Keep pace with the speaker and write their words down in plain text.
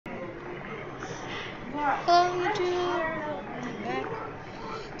Hello YouTube, welcome back.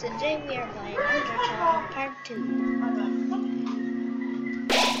 Today we are playing Undertale Part 2. I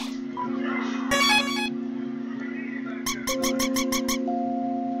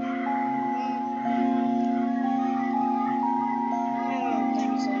don't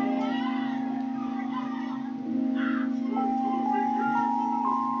think so.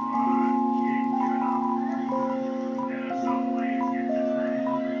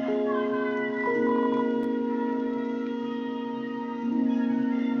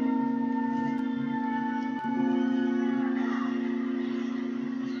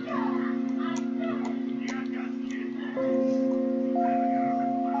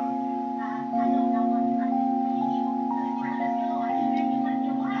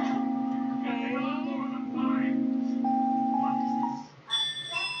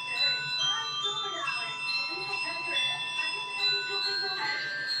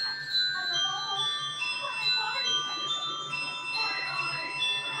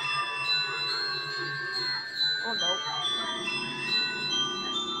 Oh no.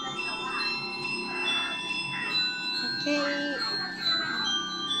 Okay.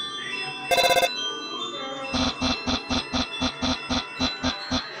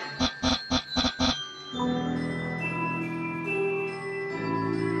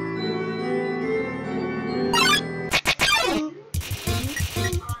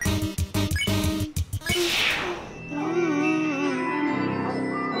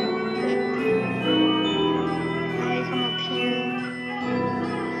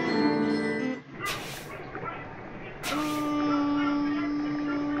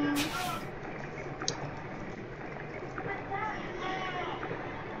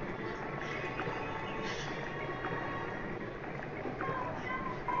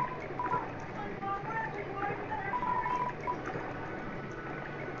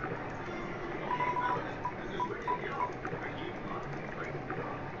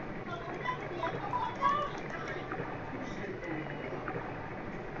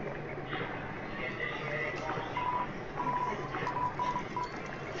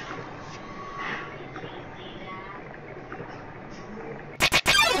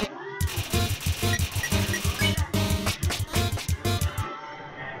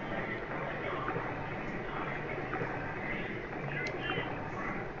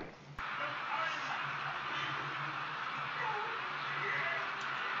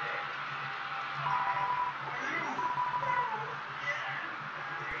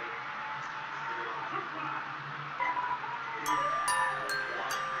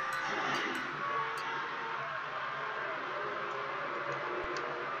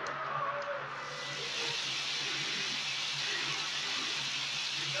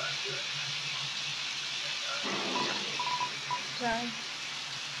 Sorry.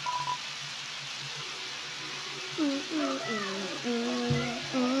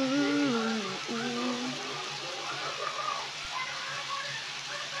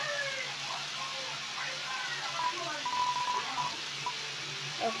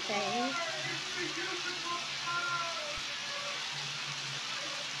 Okay.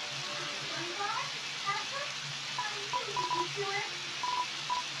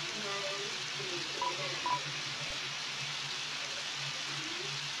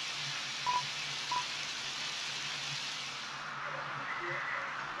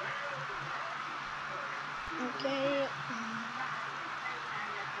 Okay.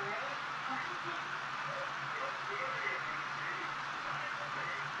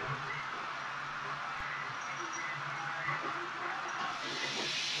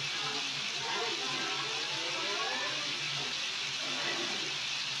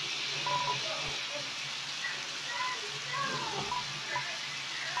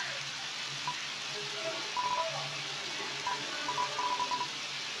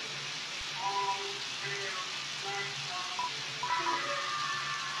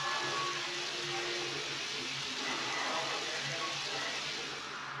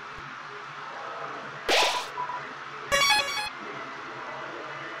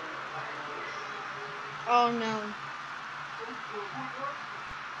 Oh no.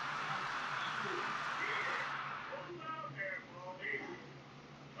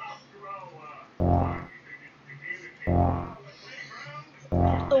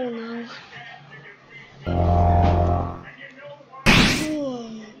 Oh no.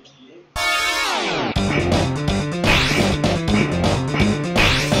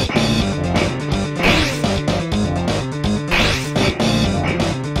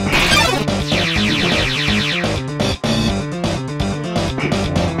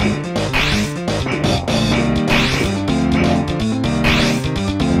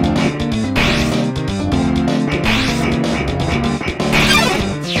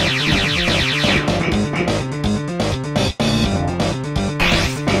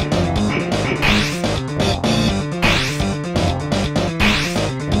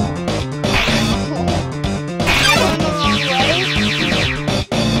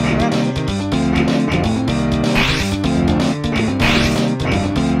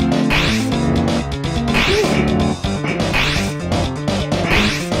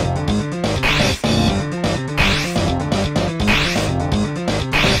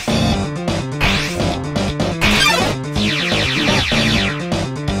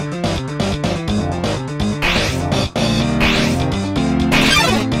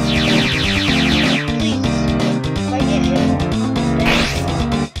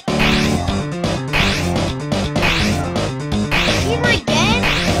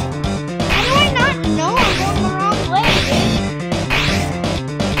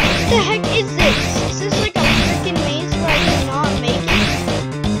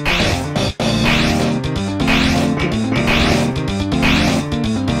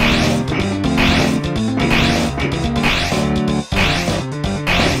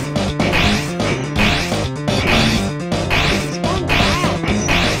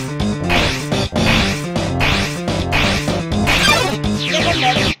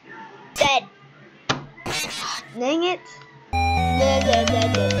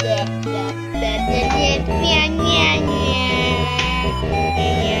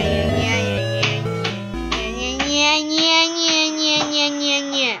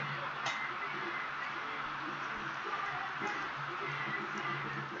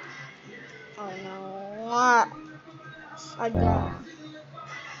 Oh no. I got.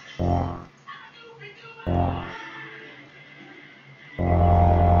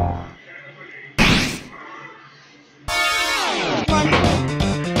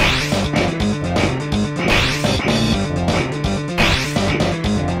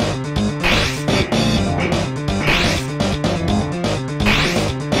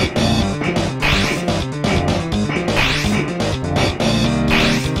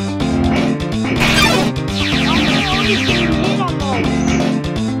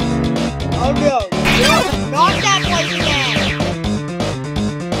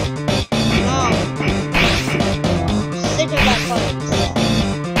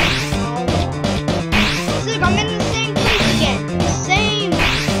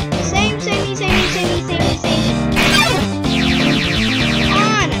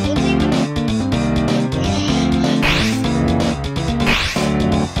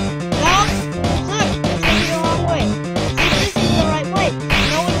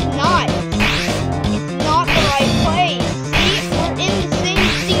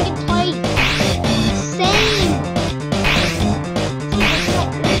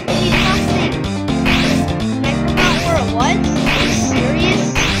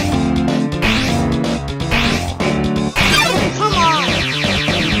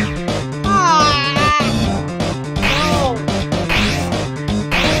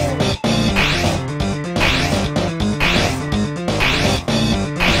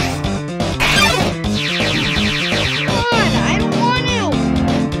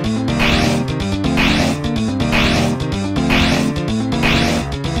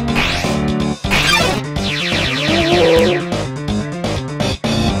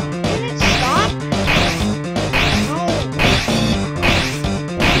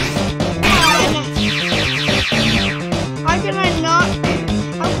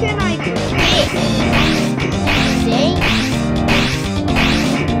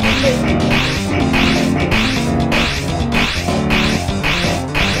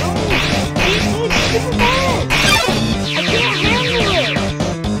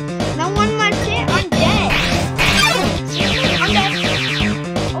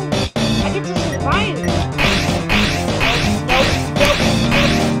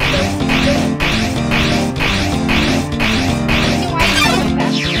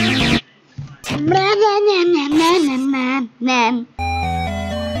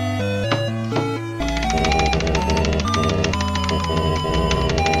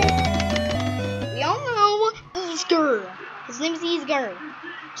 His name's Easgar.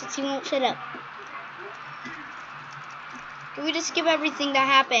 Just he won't shut up. Can we just skip everything that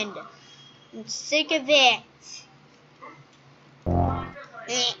happened? I'm sick of it.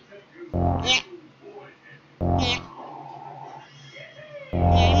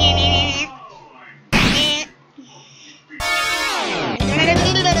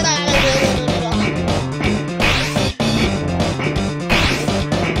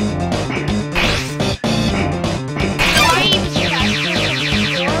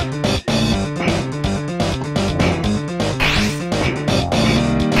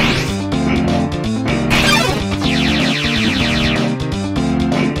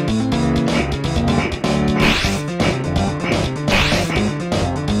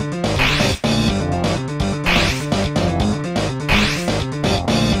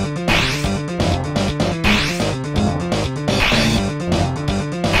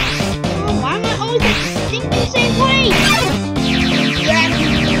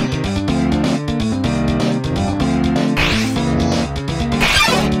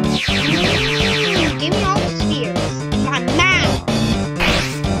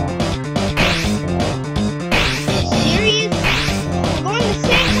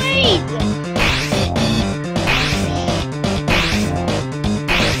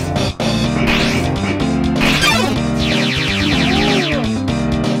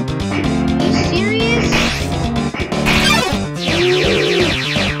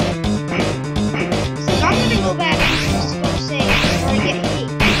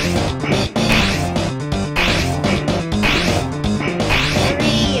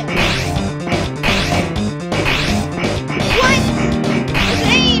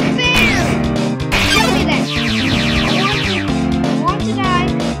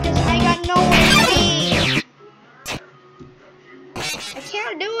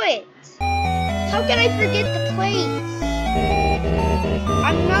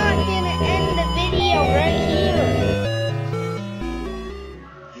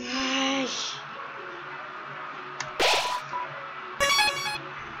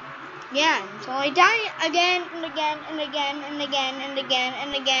 again and again and again and again and again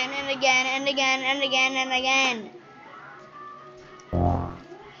and again and again and again and again and again.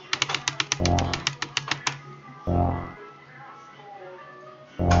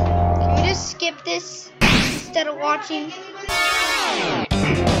 Can we just skip this instead of watching?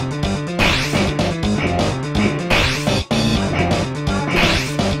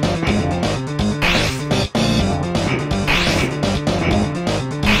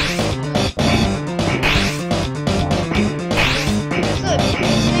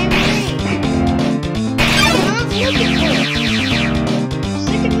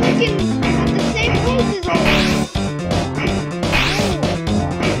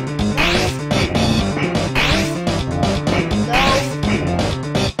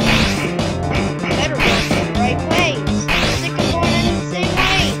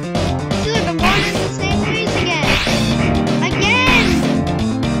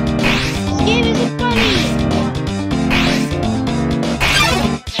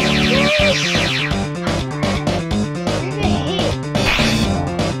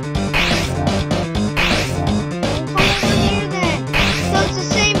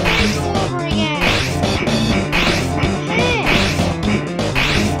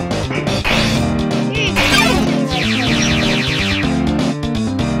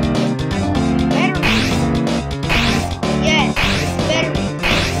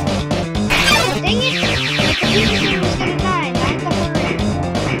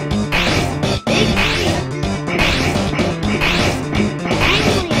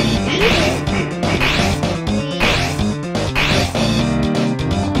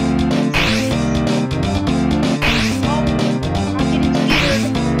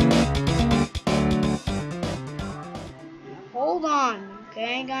 Hold on,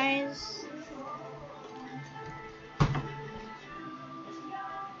 okay, guys?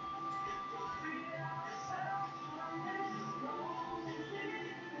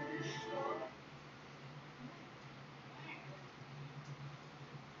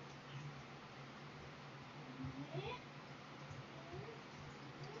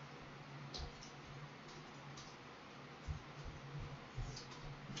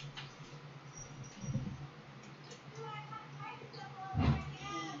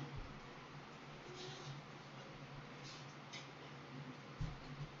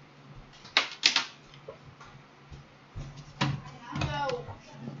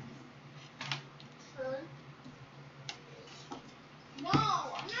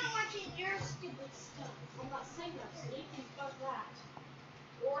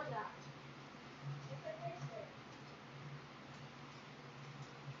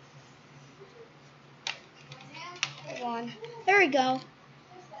 On. There we go.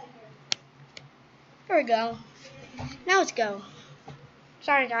 There we go. Now let's go.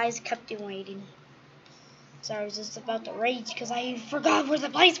 Sorry guys, kept you waiting. Sorry, I was just about to rage because I forgot where the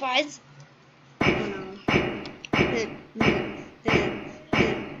place was.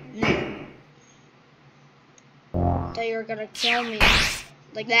 Thought you were gonna kill me.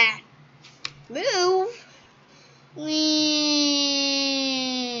 Like that. Move!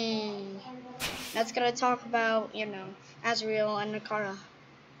 That's gonna talk about, you know, Azrael and Nakara.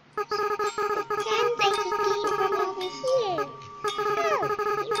 Sounds like you came from over here. Oh,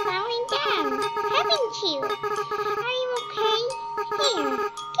 you're falling down, haven't you? Are you okay? Here,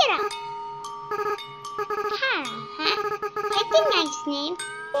 get up. Carl, huh? That's a nice name.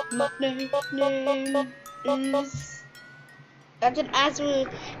 My name is... That's an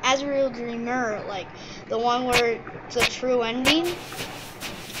Azrael Dreamer, like the one where it's a true ending.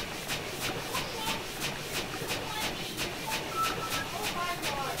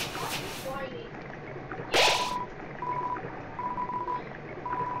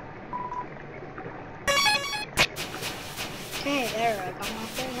 Okay, there, I got my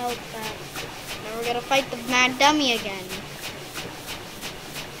full health back. Now we're gonna fight the mad dummy again.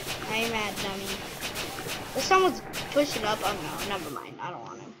 Hey, mad dummy. If someone's pushing up, oh no, never mind. I don't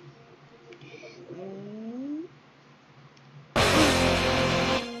want him.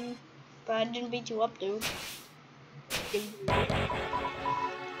 But I didn't beat you up, dude.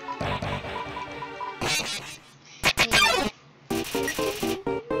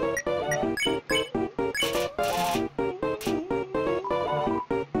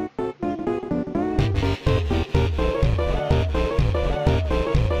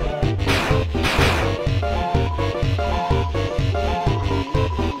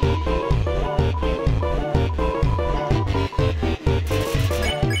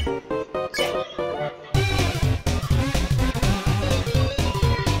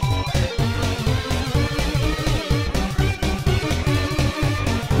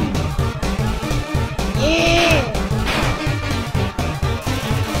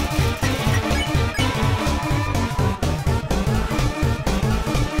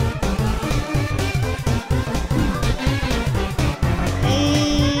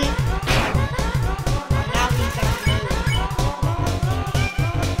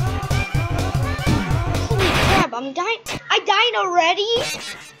 I'm dying. I died already?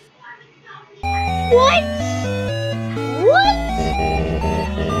 What? What?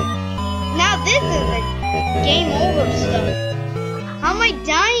 Now this is a game over stuff. How am I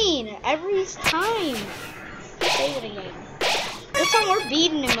dying every time? Save it again. This time we're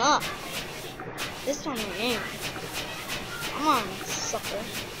beating him up. This time we ain't. Come on, sucker.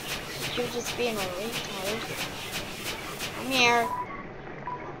 You're just being a retard. Come here.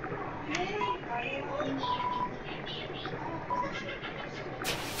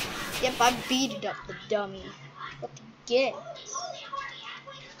 Yep, I beat up the dummy. What to get?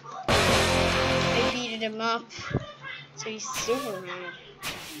 I beat him up. So he's super mad.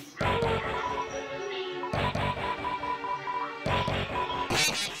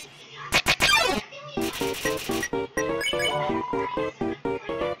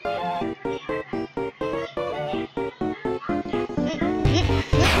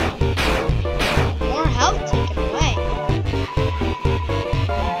 More health taken away.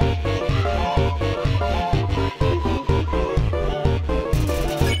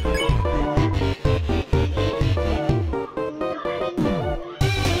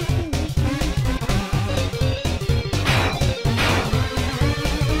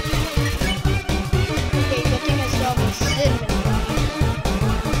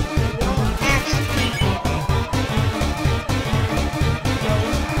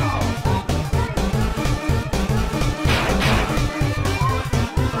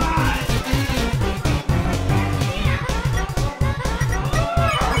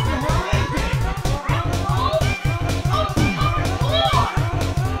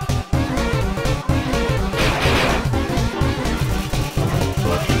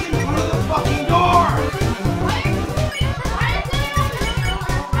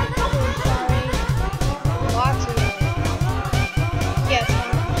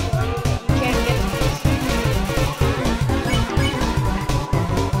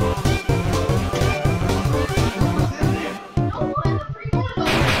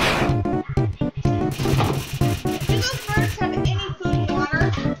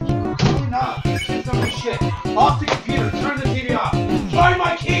 Off the